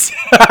has.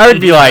 I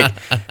would be like,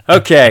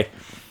 okay,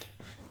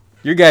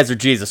 you guys are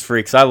Jesus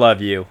freaks. I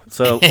love you,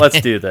 so let's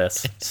do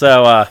this.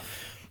 So,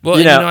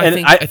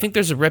 I think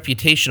there's a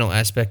reputational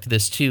aspect to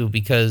this too,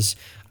 because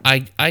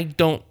I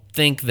don't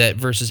think that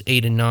verses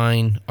 8 and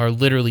 9 are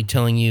literally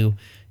telling you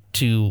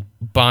to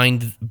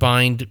bind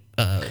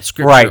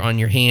scripture on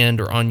your hand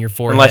or on your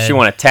forehead, unless you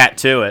want to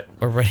tattoo it.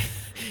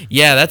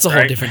 Yeah, that's a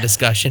whole different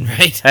discussion,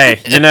 right?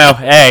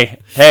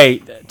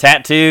 Hey,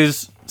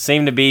 tattoos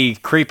seem to be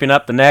creeping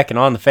up the neck and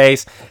on the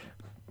face.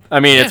 I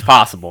mean, it's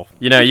possible.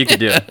 You could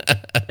do it.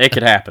 It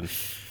could happen.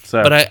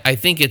 So, but I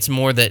think it's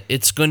more that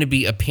it's going to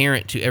be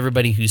apparent to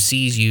everybody who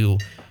sees you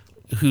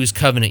whose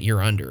covenant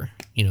you're under.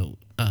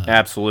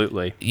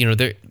 Absolutely.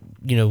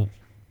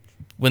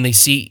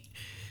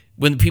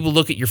 When people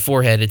look at your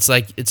forehead, it's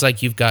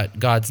like you've got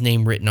God's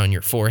name written on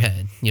your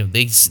forehead.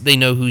 They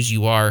know whose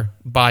you are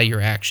by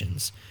your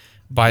actions,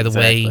 by the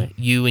way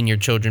you and your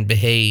children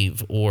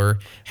behave, or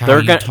how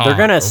you talk,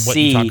 or what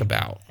you talk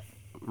about.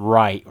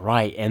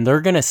 Right, and they're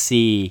gonna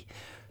see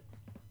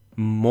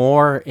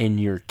more in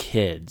your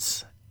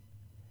kids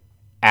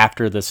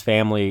after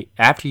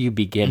you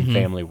begin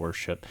family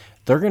worship.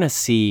 They're gonna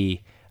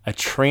see a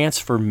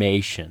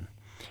transformation,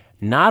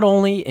 not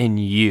only in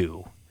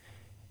you,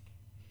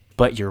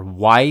 but your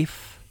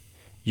wife,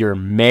 your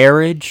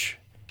marriage,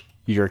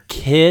 your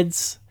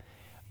kids.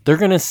 They're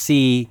going to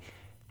see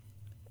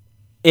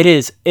it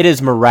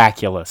is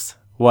miraculous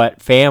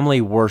what family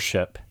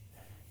worship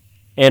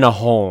in a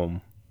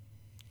home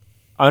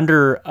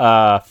under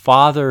a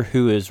father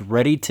who is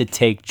ready to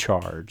take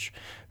charge,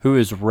 who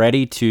is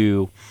ready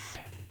to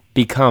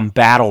become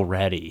battle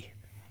ready.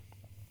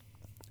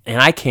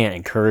 And I can't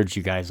encourage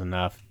you guys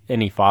enough,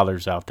 any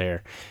fathers out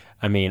there.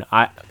 I mean,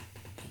 I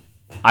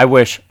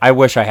wish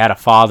I had a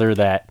father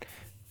that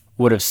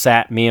would have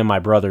sat me and my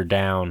brother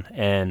down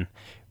and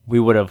we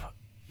would have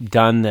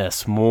done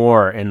this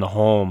more in the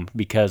home,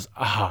 because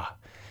I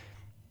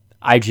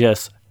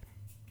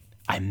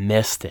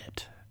missed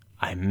it.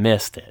 I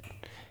missed it.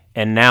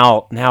 And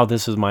now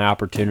this is my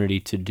opportunity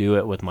to do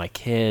it with my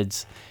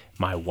kids,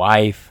 my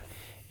wife,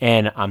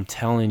 and I'm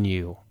telling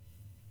you,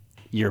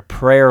 your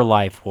prayer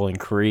life will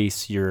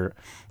increase, your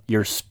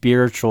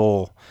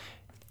spiritual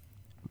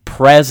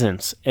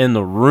presence in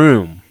the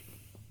room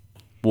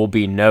will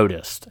be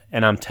noticed,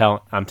 and I'm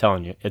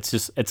telling you,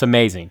 it's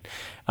amazing.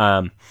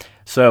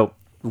 So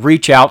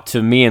reach out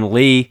to me and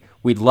Lee.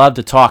 We'd love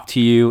to talk to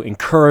you,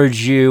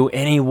 encourage you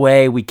any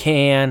way we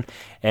can,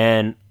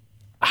 and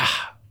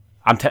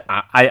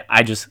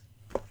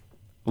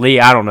Lee,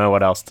 I don't know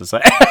what else to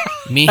say.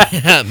 me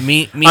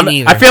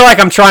neither. I feel like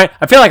I'm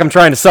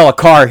trying to sell a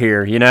car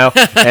here, and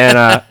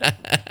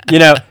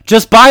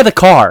just buy the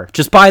car.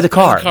 Just buy the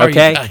car,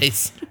 okay? You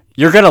guys.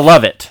 You're gonna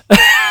love it.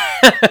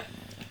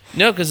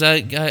 No, because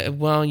I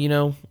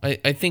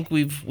think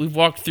we've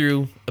walked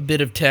through a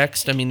bit of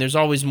text. I mean, there's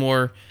always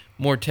more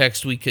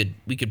text we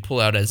could pull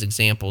out as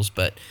examples,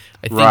 but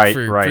I think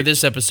for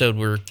this episode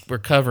we're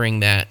covering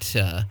that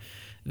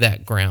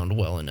ground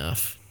well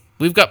enough.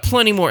 We've got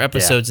plenty more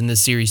episodes in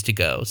this series to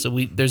go, so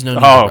there's no need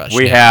to rush.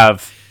 We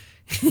have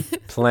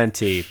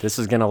plenty. This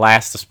is going to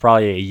last us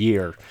probably a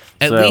year.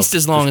 At least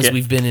as long as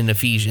we've been in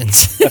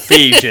Ephesians.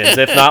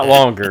 If not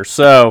longer.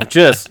 So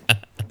just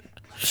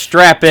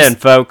strap in,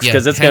 folks,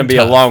 because it's going to be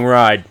a long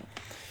ride.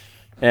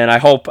 And I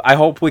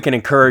hope we can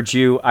encourage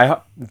you.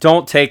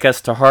 Don't take us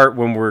to heart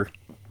when we're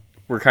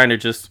kind of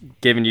just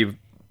giving you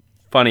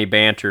funny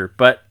banter,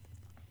 but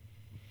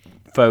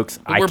folks,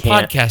 we're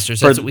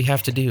podcasters. That's what we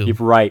have to do. You're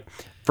right.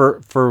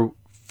 For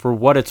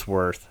what it's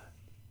worth,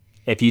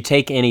 if you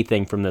take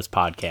anything from this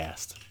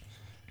podcast,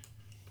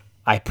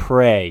 I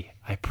pray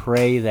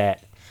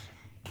that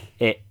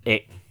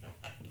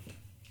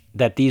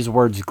that these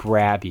words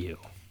grab you.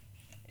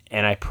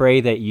 And I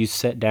pray that you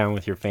sit down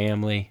with your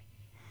family,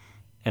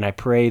 and I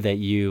pray that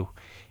you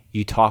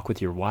talk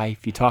with your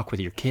wife, you talk with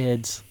your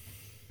kids,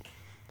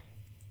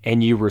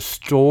 and you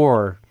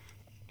restore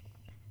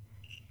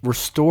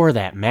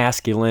that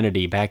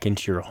masculinity back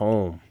into your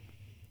home,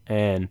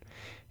 and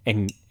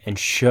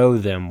show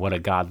them what a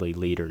godly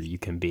leader you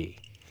can be,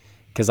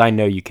 because I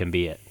know you can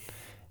be it.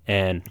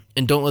 And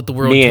don't let the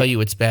world tell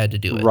you it's bad to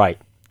do it. Right.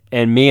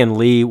 And me and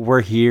Lee,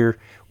 we're here.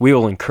 We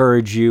will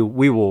encourage you.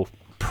 We will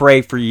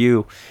pray for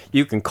you.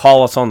 You can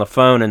call us on the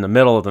phone in the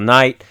middle of the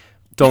night.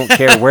 Don't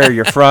care where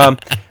you're from.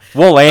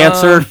 We'll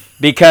answer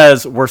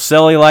because we're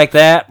silly like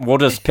that. We'll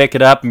just pick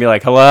it up and be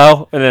like,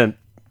 hello? And then,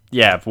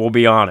 yeah, we'll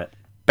be on it.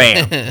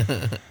 Bam.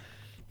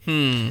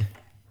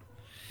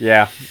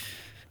 Yeah.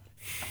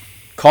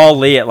 Call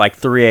Lee at like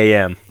 3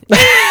 a.m.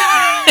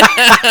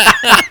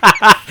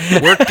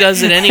 Work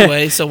does it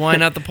anyway, so why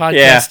not the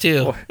podcast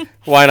too?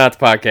 Why not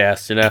the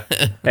podcast, you know?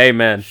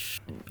 Amen.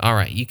 All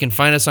right. You can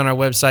find us on our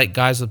website,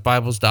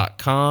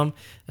 guyswithbibles.com.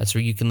 That's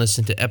where you can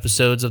listen to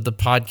episodes of the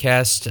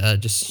podcast,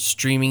 just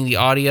streaming the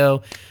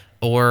audio,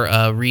 or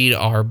read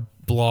our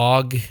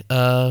blog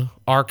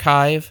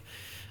archive.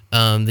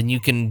 Then you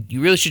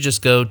really should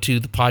just go to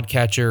the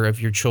podcatcher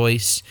of your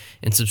choice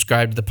and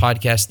subscribe to the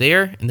podcast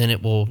there, and then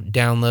it will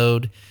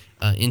download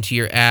into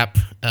your app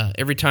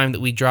every time that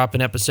we drop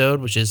an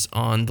episode, which is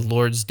on the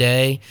Lord's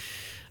Day.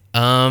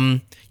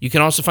 You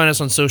can also find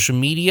us on social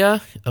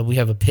media. We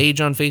have a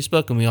page on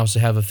Facebook, and we also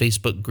have a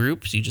Facebook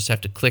group, so you just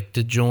have to click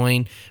to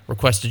join,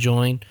 request to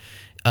join.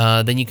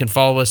 Then you can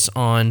follow us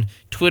on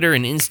Twitter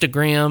and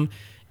Instagram,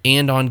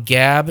 and on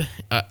Gab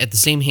at the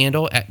same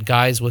handle, at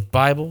Guys with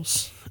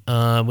Bibles.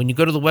 When you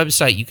go to the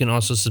website, you can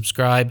also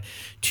subscribe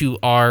to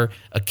our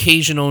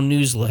occasional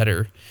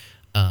newsletter,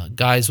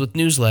 Guys with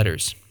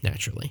Newsletters,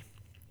 naturally.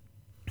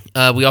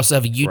 We also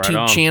have a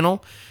YouTube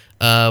channel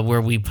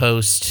where we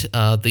post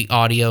the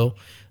audio.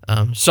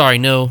 Sorry,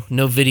 no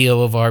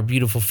video of our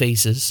beautiful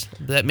faces.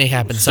 That may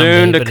happen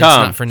someday, but it's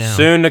not for now.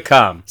 Soon to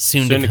come.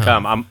 Soon to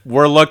come.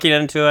 We're looking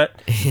into it.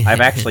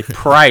 I've actually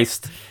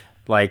priced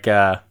like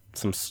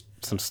some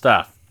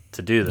stuff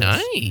to do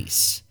this.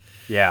 Nice.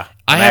 Yeah,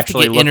 I have to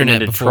get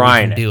internet before we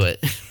can do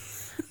it.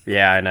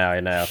 Yeah, I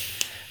know.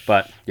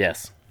 But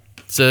yes.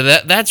 So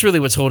that's really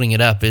what's holding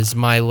it up, is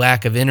my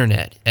lack of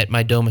internet at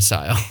my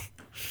domicile.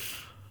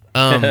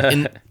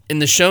 In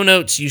the show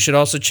notes, you should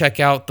also check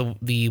out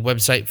the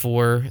website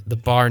for the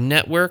Bar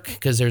Network,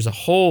 because there's a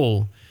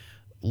whole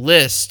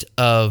list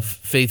of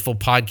faithful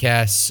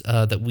podcasts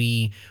that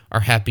we are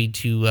happy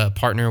to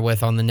partner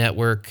with on the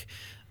network.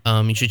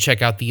 You should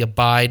check out the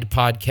Abide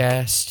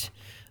podcast,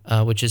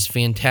 which is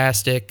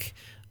fantastic.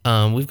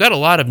 We've got a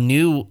lot of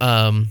new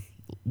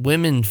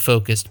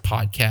women-focused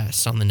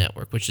podcasts on the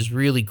network, which is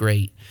really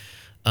great.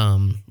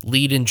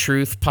 Lead in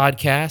Truth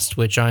podcast,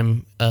 which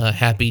I'm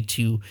happy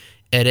to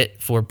edit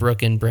for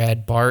Brooke and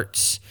Brad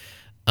Bartz.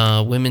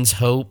 Women's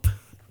Hope.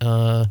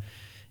 So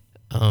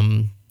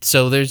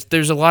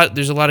there's a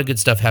lot of good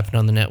stuff happening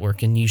on the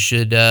network, and you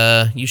should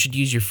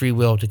use your free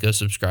will to go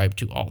subscribe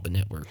to all the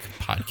network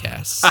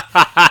podcasts.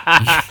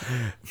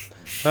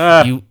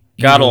 God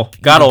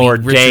will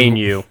ordain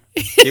you.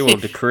 He will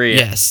decree it.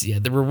 Yes, yeah.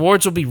 The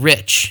rewards will be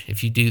rich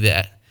if you do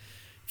that.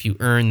 If you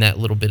earn that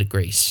little bit of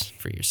grace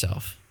for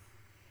yourself.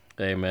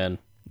 Amen.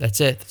 That's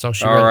it. That's all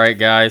she wrote. All right,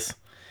 guys.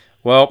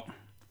 Well,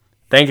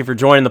 thank you for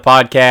joining the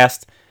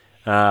podcast.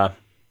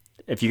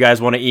 If you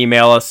guys want to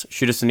email us,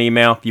 shoot us an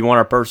email. If you want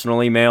our personal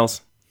emails,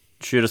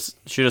 shoot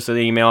us an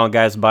email on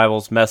Guys with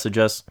Bibles. Message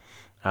us.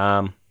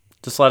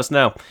 Just let us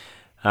know.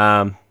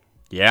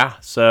 Yeah,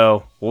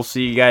 so we'll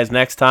see you guys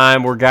next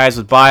time. We're Guys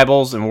with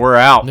Bibles, and we're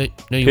out. No,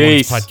 you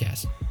Peace. Want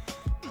this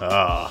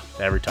podcast.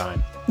 Every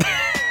time.